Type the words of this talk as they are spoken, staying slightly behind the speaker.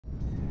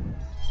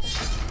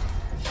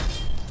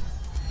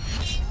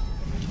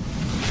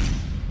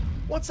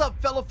What's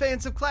up, fellow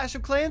fans of Clash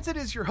of Clans? It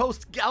is your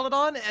host,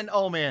 Galadon, and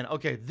oh man,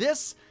 okay,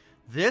 this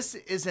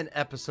is an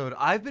episode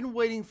I've been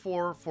waiting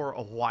for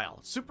a while.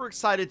 Super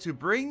excited to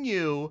bring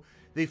you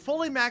the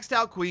fully maxed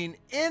out queen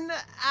in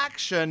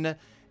action,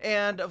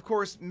 and of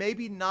course,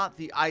 maybe not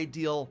the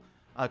ideal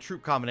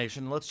troop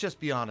combination, let's just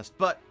be honest.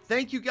 But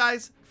thank you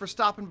guys for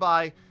stopping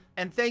by,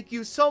 and thank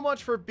you so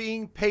much for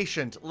being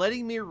patient,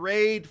 letting me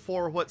raid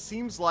for what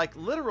seems like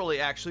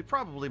literally, actually,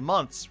 probably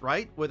months,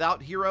 right?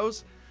 Without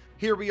heroes.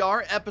 Here we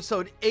are,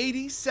 episode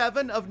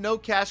 87 of No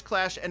Cash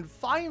Clash, and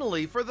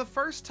finally, for the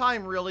first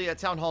time really at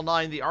Town Hall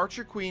 9, the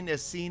Archer Queen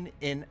is seen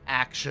in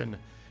action.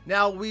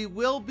 Now, we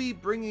will be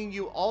bringing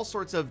you all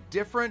sorts of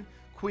different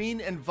queen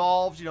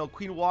involved, you know,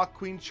 queen walk,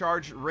 queen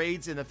charge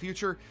raids in the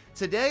future.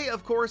 Today,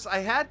 of course, I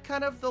had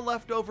kind of the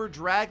leftover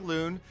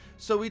Dragloon,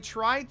 so we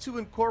tried to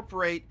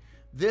incorporate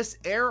this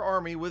air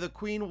army with a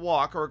queen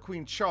walk or a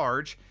queen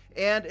charge,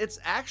 and it's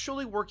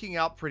actually working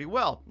out pretty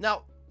well.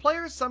 Now,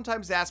 players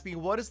sometimes ask me,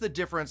 what is the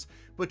difference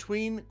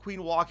between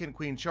Queen Walk and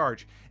Queen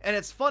Charge? And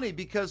it's funny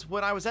because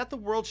when I was at the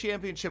World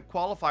Championship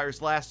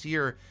qualifiers last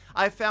year,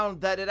 I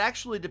found that it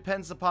actually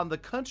depends upon the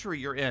country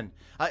you're in.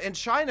 In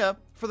China,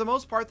 for the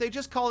most part, they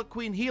just call it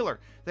Queen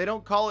Healer. They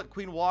don't call it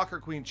Queen Walk or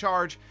Queen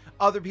Charge.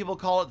 Other people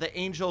call it the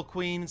Angel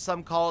Queen.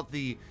 Some call it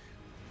the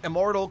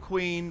Immortal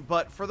Queen.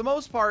 But for the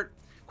most part,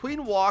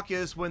 Queen Walk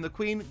is when the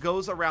queen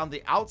goes around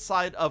the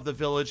outside of the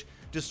village,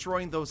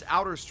 destroying those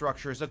outer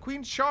structures. A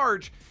Queen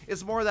Charge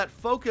is more that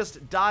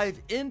focused dive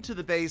into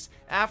the base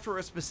after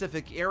a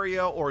specific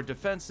area or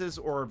defenses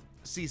or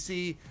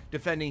CC,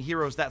 defending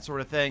heroes, that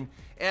sort of thing.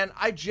 And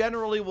I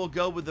generally will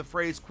go with the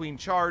phrase Queen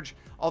Charge,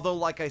 although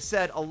like I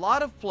said, a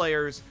lot of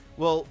players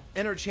will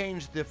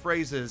interchange the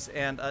phrases,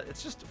 and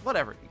it's just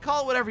whatever. You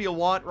call it whatever you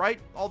want, right?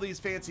 All these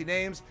fancy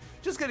names.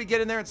 Just gonna get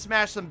in there and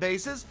smash some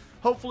bases,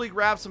 hopefully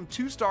grab some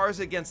 2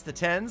 stars against the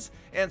 10s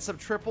and some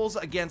triples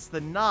against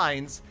the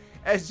 9s.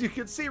 As you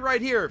can see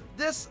right here,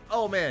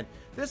 oh man,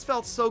 this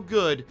felt so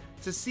good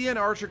to see an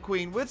Archer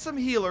Queen with some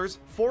healers,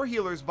 4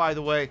 healers by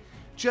the way,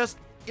 just,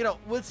 you know,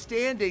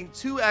 withstanding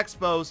 2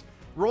 Expos,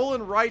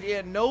 rolling right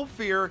in, no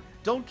fear,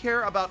 don't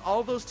care about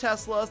all those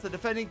Teslas, the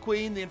defending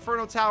queen, the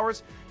Inferno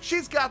Towers.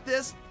 She's got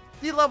this,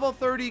 the level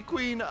 30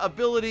 queen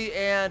ability,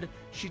 and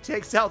she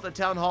takes out the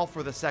Town Hall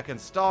for the 2nd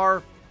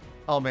star.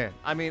 Oh man,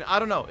 I mean, I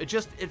don't know, it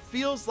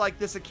feels like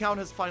this account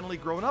has finally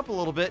grown up a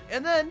little bit.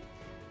 And then,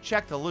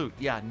 check the loot.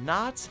 Yeah,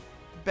 not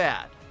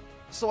bad.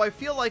 So I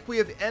feel like we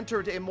have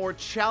entered a more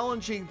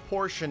challenging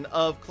portion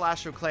of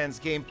Clash of Clans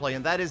gameplay,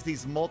 and that is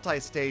these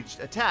multi-staged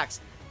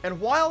attacks.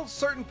 And while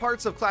certain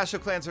parts of Clash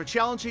of Clans are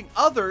challenging,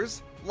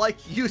 others, like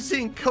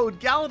using code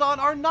Galadon,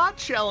 are not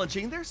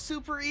challenging. They're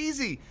super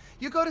easy.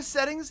 You go to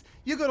settings,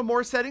 you go to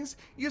more settings,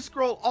 you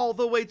scroll all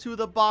the way to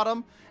the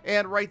bottom,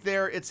 and right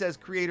there it says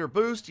Creator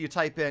Boost. You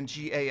type in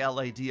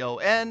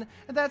Galadon, and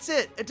that's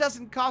it. It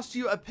doesn't cost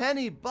you a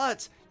penny,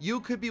 but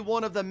you could be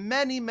one of the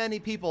many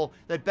people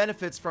that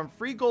benefits from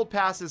free gold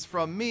passes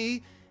from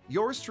me,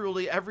 yours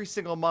truly, every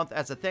single month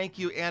as a thank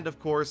you, and of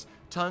course,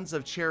 tons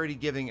of charity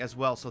giving as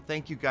well. So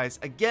thank you guys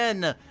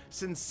again,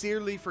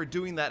 sincerely, for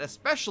doing that,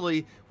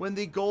 especially when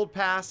the gold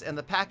pass and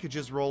the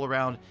packages roll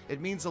around.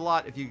 It means a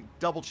lot if you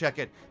double check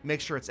it,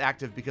 make sure it's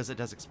active because it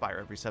does expire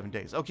every 7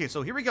 days. Okay,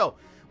 so here we go.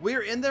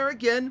 We're in there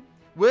again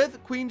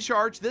with Queen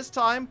Charge. This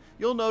time,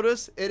 you'll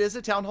notice it is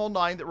a Town Hall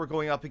 9 that we're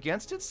going up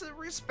against. It's a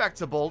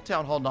respectable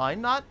Town Hall 9,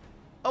 not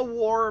a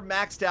war,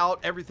 maxed out,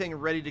 everything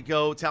ready to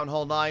go Town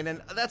Hall 9,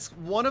 and that's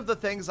one of the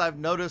things I've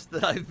noticed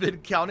that I've been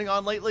counting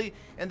on lately,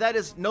 and that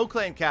is no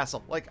clan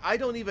castle. Like, I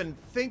don't even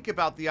think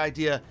about the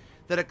idea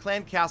that a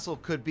clan castle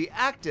could be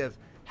active.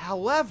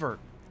 However,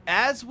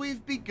 as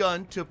we've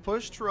begun to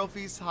push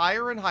trophies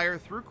higher and higher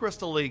through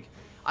Crystal League,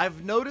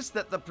 I've noticed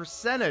that the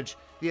percentage,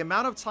 the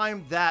amount of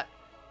time that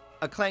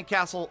a clan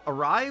castle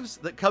arrives,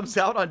 that comes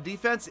out on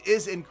defense,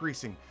 is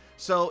increasing.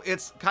 So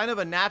it's kind of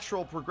a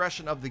natural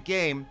progression of the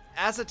game.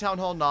 As a Town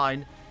Hall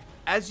 9,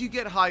 as you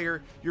get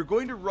higher, you're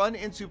going to run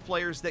into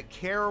players that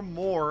care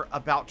more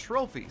about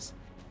trophies.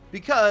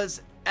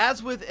 Because,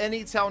 as with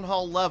any Town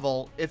Hall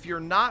level, if you're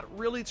not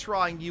really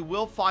trying, you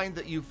will find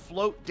that you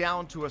float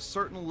down to a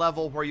certain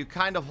level where you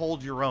kind of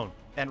hold your own.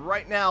 And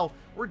right now,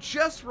 we're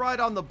just right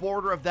on the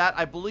border of that.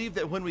 I believe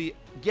that when we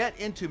get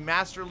into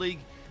Master League,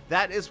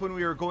 that is when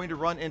we are going to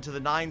run into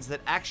the 9s that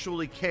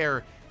actually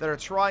care, that are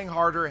trying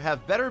harder,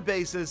 have better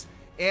bases,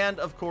 and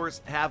of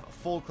course have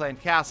full clan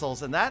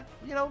castles. And that,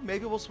 you know,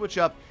 maybe we'll switch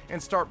up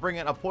and start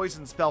bringing a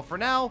poison spell. For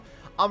now,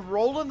 I'm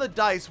rolling the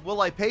dice.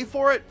 Will I pay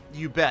for it?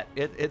 You bet.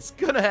 It's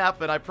gonna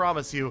happen, I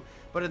promise you.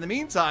 But in the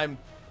meantime,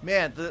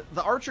 man,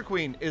 the Archer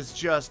Queen is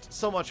just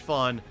so much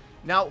fun.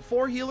 Now,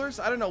 4 healers,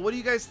 I don't know, what do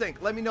you guys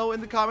think? Let me know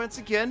in the comments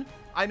again.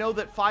 I know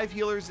that 5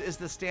 healers is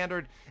the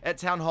standard at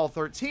Town Hall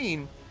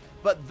 13,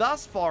 but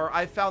thus far,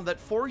 I've found that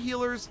 4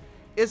 healers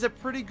is a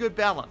pretty good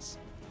balance.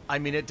 I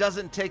mean, it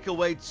doesn't take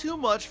away too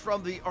much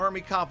from the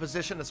army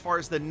composition as far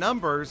as the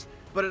numbers,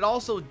 but it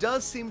also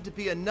does seem to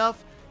be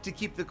enough to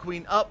keep the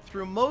queen up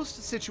through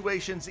most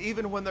situations,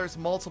 even when there's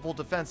multiple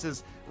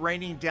defenses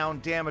raining down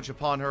damage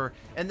upon her.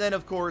 And then,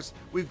 of course,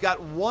 we've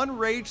got one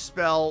rage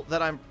spell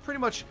that I'm pretty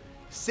much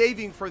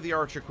saving for the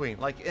Archer Queen.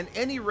 Like, in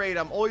any raid,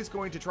 I'm always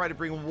going to try to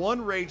bring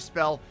one rage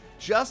spell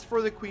just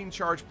for the queen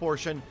charge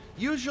portion,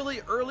 usually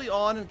early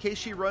on in case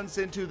she runs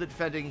into the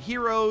defending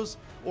heroes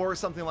or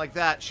something like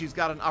that. She's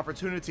got an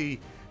opportunity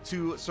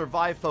to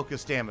survive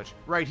focus damage.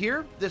 Right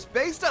here, this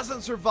base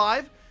doesn't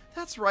survive.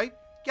 That's right,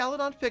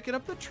 Galadon picking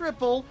up the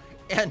triple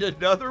and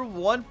another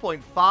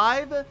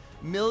 1.5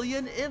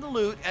 million in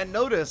loot. And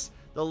notice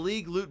the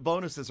league loot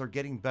bonuses are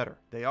getting better.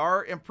 They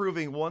are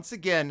improving once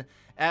again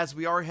as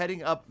we are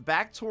heading up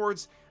back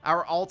towards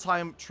our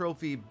all-time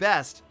trophy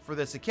best for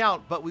this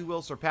account, but we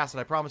will surpass it,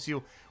 I promise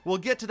you. We'll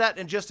get to that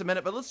in just a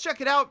minute, but let's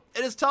check it out.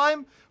 It is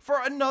time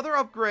for another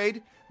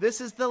upgrade.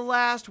 This is the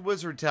last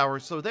wizard tower,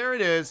 so there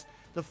it is,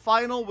 the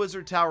final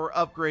wizard tower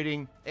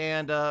upgrading,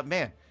 and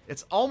man,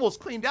 it's almost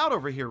cleaned out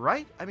over here,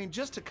 right? I mean,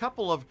 just a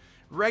couple of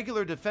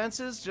regular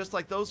defenses, just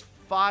like those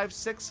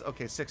 6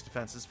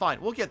 defenses,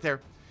 fine, we'll get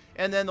there.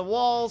 And then the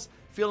walls,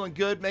 feeling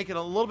good, making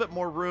a little bit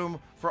more room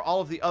for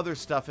all of the other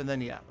stuff, and then,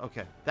 yeah,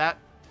 okay, that,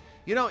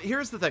 you know,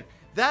 here's the thing.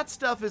 That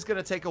stuff is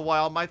going to take a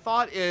while. My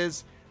thought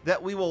is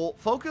that we will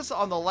focus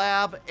on the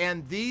lab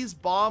and these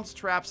bombs,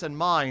 traps, and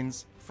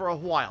mines for a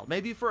while,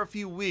 maybe for a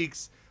few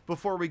weeks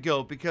before we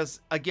go,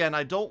 because, again,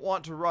 I don't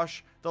want to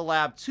rush the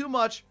lab too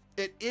much.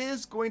 It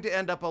is going to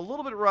end up a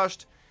little bit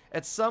rushed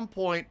at some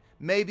point.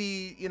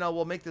 Maybe, you know,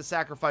 we'll make the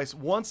sacrifice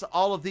once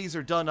all of these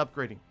are done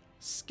upgrading.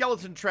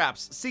 Skeleton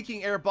traps,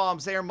 seeking air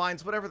bombs, air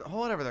mines,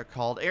 whatever they're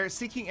called.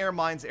 Seeking air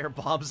mines, air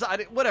bombs,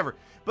 whatever.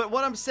 But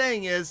what I'm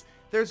saying is,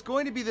 there's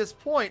going to be this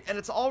point, and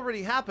it's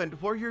already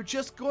happened, where you're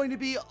just going to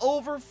be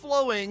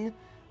overflowing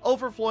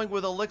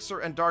with elixir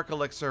and dark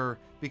elixir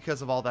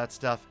because of all that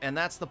stuff. And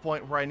that's the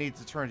point where I need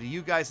to turn to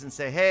you guys and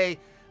say, hey,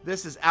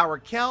 this is our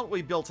account.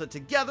 We built it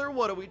together.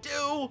 What do we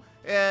do?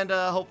 And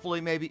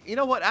hopefully maybe, you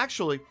know what,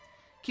 actually,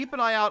 keep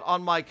an eye out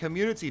on my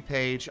community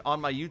page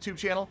on my YouTube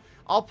channel.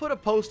 I'll put a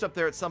post up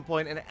there at some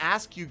point and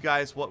ask you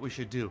guys what we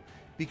should do,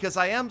 because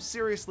I am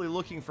seriously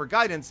looking for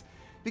guidance.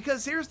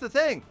 Because here's the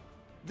thing,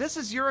 this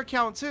is your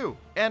account too.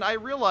 And I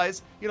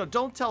realize, you know,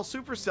 don't tell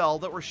Supercell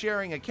that we're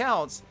sharing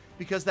accounts,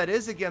 because that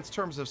is against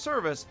terms of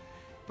service.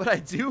 But I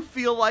do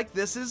feel like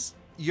this is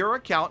your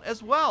account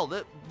as well.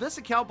 This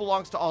account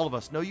belongs to all of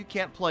us. No, you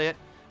can't play it,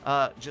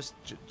 just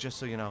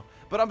so you know.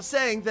 But I'm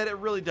saying that it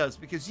really does,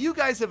 because you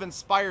guys have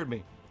inspired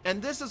me.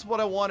 And this is what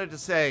I wanted to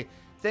say.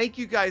 Thank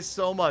you guys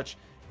so much.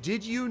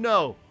 Did you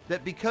know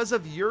that because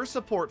of your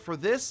support for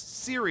this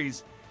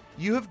series,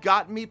 you have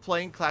gotten me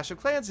playing Clash of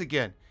Clans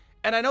again?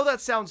 And I know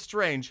that sounds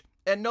strange,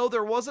 and no,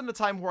 there wasn't a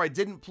time where I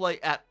didn't play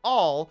at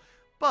all,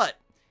 but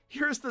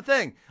here's the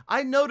thing.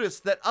 I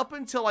noticed that up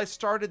until I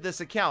started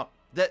this account,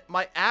 that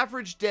my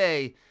average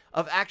day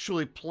of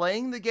actually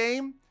playing the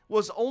game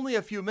was only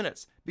a few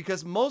minutes,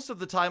 because most of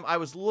the time I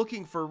was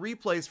looking for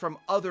replays from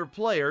other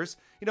players,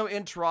 you know,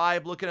 in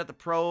Tribe, looking at the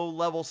pro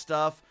level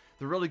stuff,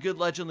 the really good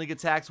Legend League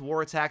attacks,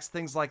 war attacks,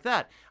 things like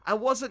that. I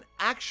wasn't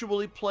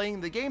actually playing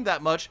the game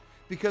that much,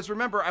 because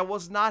remember, I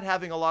was not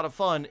having a lot of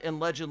fun in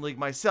Legend League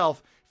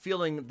myself,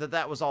 feeling that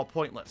that was all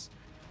pointless.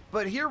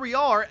 But here we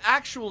are,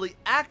 actually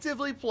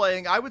actively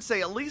playing, I would say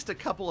at least a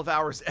couple of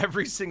hours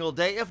every single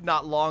day, if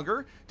not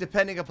longer,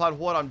 depending upon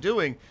what I'm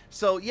doing.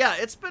 So yeah,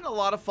 it's been a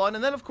lot of fun.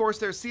 And then of course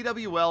there's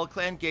CWL,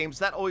 clan games,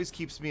 that always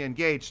keeps me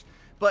engaged.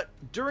 But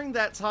during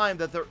that time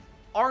that there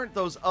aren't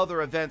those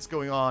other events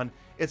going on,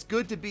 it's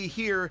good to be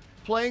here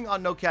playing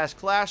on No Cash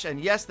Clash.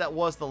 And yes, that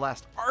was the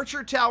last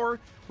Archer Tower.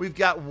 We've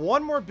got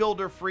one more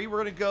builder free.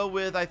 We're going to go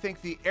with, I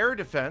think, the air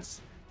defense.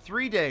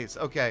 3 days,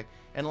 okay.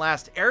 And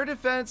last air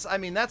defense, I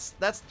mean, that's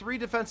 3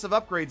 defensive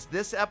upgrades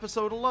this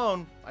episode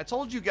alone. I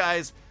told you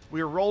guys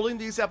we are rolling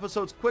these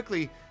episodes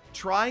quickly,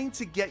 trying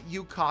to get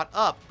you caught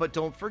up. But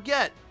don't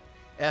forget,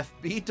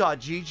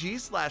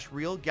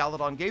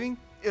 fb.gg/realgaladongaming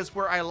is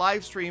where I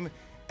live stream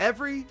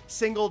every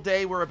single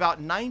day. We're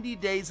about 90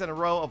 days in a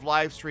row of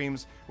live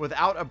streams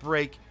without a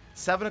break,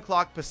 7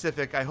 o'clock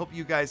Pacific. I hope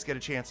you guys get a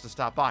chance to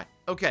stop by.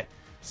 Okay,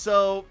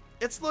 so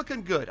it's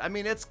looking good. I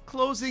mean, it's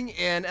closing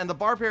in, and the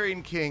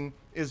Barbarian King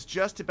is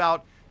just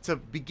about to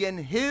begin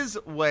his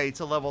way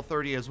to level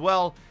 30 as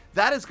well.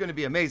 That is going to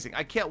be amazing.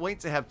 I can't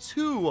wait to have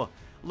 2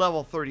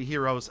 level 30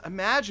 heroes.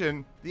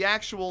 Imagine the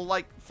actual,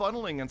 like,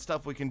 funneling and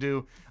stuff we can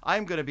do.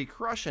 I'm going to be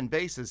crushing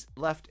bases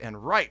left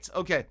and right.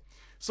 Okay,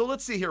 so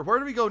let's see here. Where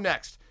do we go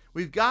next?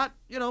 We've got,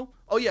 you know,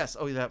 oh yes,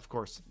 oh yeah, of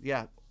course.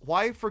 Yeah,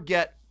 why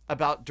forget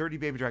about Dirty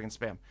Baby Dragon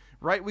spam,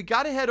 right? We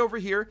got to head over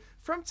here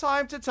from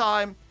time to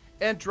time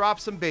and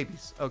drop some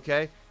babies,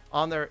 okay?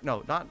 On there,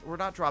 no, we're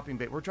not dropping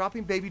we're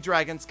dropping baby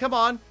dragons. Come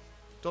on,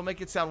 don't make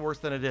it sound worse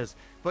than it is.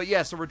 But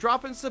yeah, so we're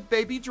dropping some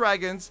baby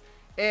dragons,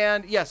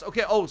 and yes,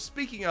 okay. Oh,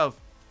 speaking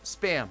of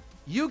spam,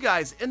 you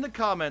guys in the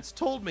comments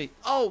told me,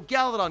 oh,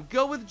 Galadon,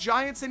 go with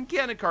giants and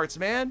cannon carts,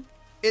 man.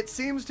 it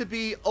seems to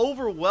be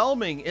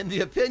overwhelming in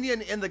the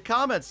opinion in the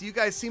comments. You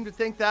guys seem to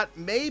think that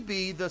may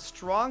be the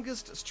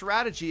strongest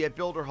strategy at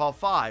Builder Hall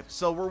 5.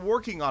 So we're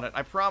working on it,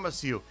 I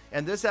promise you.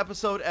 And this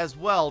episode as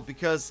well,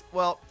 because,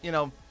 well, you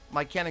know,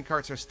 my cannon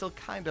carts are still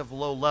kind of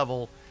low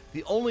level.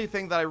 The only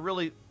thing that I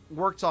really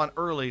worked on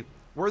early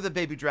were the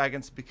baby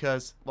dragons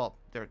because, well,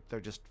 they're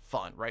just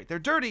fun, right? They're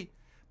dirty,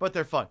 but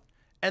they're fun.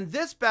 And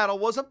this battle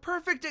was a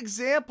perfect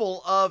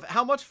example of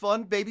how much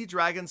fun baby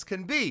dragons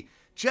can be.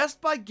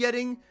 Just by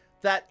getting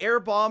that air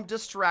bomb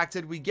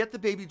distracted, we get the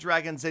baby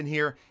dragons in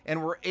here,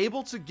 and we're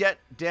able to get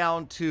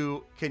down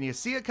to, can you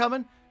see it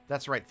coming?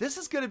 That's right, this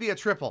is going to be a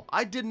triple.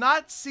 I did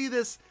not see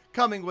this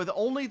coming with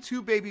only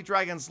 2 baby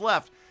dragons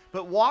left,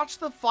 but watch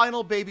the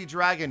final baby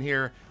dragon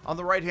here on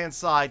the right-hand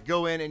side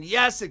go in, and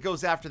yes, it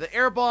goes after the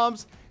air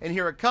bombs, and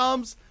here it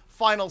comes.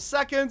 Final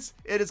seconds,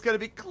 it is going to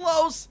be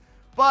close,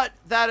 but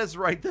that is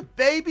right. The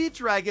baby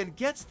dragon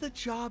gets the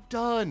job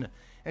done.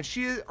 And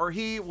she or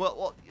he,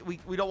 well,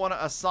 we don't want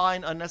to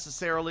assign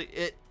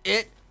unnecessarily.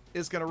 It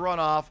is going to run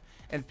off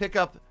and pick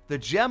up the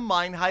gem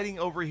mine hiding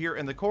over here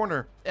in the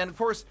corner. And of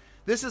course,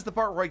 this is the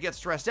part where I get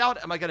stressed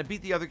out. Am I going to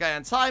beat the other guy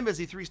on time? Is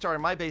he 3-star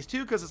in my base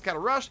too? Because it's kind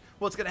of rushed.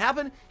 What's going to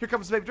happen? Here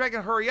comes the baby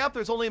dragon. Hurry up.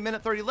 There's only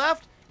 1:30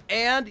 left.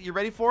 And you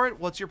ready for it?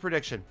 What's your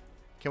prediction?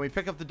 Can we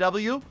pick up the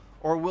W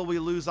or will we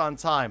lose on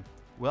time?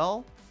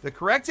 Well, the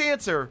correct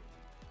answer,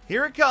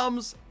 here it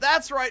comes.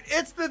 That's right.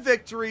 It's the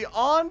victory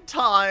on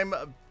time.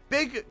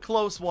 Big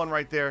close one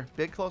right there.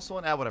 Big close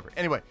one. Whatever.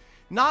 Anyway,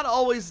 not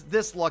always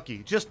this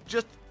lucky. Just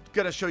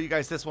gonna show you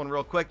guys this one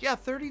real quick. Yeah,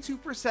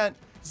 32%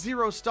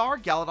 0-star.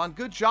 Galadon,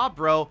 good job,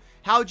 bro.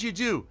 How'd you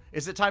do?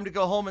 Is it time to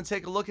go home and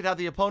take a look at how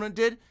the opponent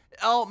did?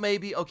 Oh,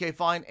 maybe. Okay,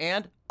 fine.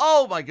 And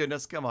oh my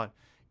goodness, come on.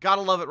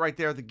 Gotta love it right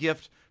there. The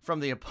gift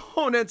from the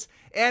opponents.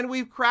 And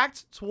we've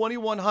cracked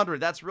 2100.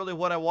 That's really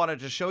what I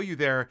wanted to show you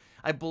there.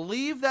 I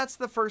believe that's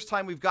the first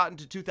time we've gotten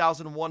to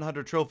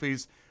 2,100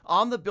 trophies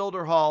on the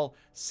Builder Hall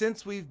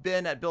since we've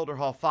been at Builder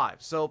Hall 5.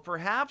 So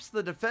perhaps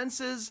the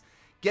defenses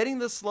getting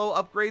the slow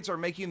upgrades are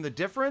making the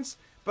difference,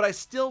 but I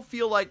still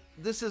feel like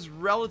this is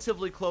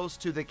relatively close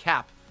to the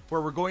cap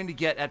where we're going to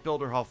get at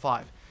Builder Hall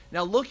 5.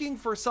 Now looking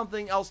for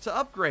something else to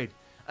upgrade.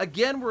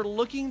 Again, we're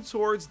looking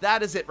towards,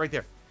 that is it right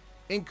there.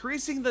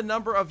 Increasing the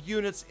number of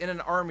units in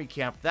an army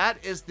camp.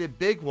 That is the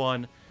big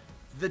one.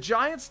 The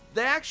Giants,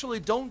 they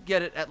actually don't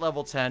get it at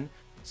level 10,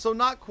 so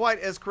not quite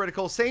as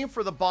critical. Same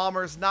for the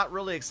bombers, not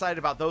really excited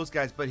about those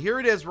guys, but here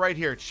it is right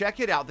here. Check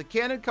it out. The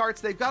cannon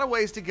carts, they've got a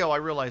ways to go, I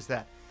realize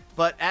that.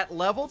 But at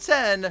level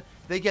 10,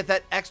 they get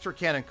that extra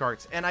cannon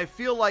carts, and I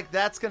feel like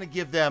that's going to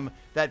give them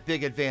that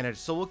big advantage.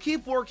 So we'll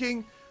keep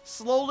working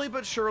slowly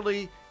but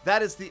surely.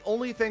 That is the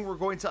only thing we're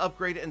going to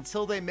upgrade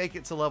until they make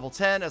it to level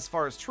 10 as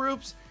far as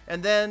troops,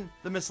 and then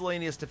the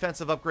miscellaneous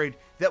defensive upgrade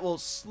that will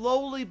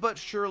slowly but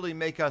surely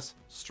make us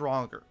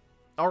stronger.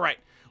 All right,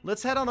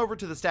 let's head on over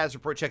to the status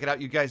report. Check it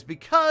out, you guys,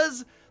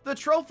 because the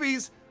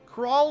trophies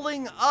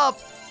crawling up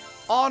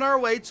on our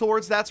way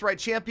towards, that's right,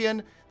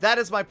 champion. That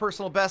is my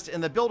personal best in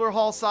the Builder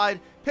Hall side.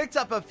 Picked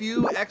up a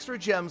few extra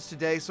gems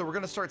today, so we're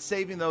going to start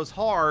saving those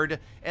hard.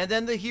 And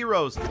then the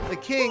heroes, the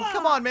king,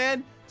 come on,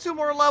 man. 2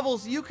 more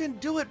levels. You can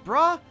do it,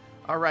 bruh.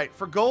 All right,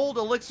 for gold,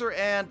 elixir,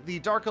 and the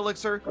dark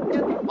elixir,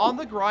 on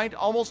the grind,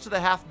 almost to the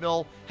half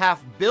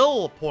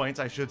bill points,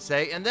 I should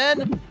say. And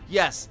then,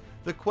 yes,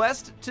 the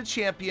quest to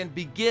champion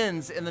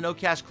begins in the No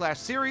Cash Clash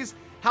series.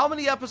 How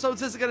many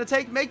episodes is it going to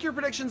take? Make your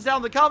predictions down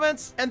in the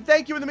comments. And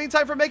thank you in the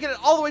meantime for making it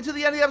all the way to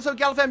the end of the episode.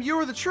 Galafam, you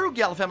are the true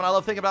Galafam, and I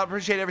love thinking about it.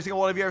 Appreciate every single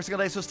one of you every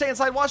single day. So stay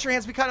inside, wash your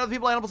hands, be kind to other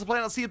people, animals, and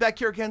planet. I'll see you back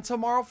here again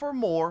tomorrow for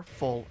more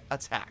full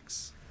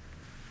attacks.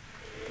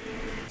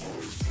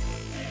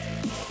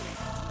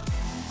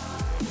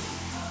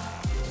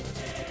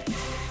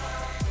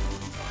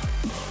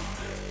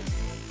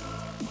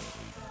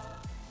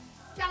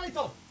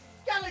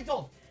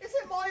 Galadon, is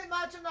it my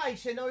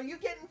imagination or are you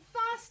getting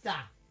faster?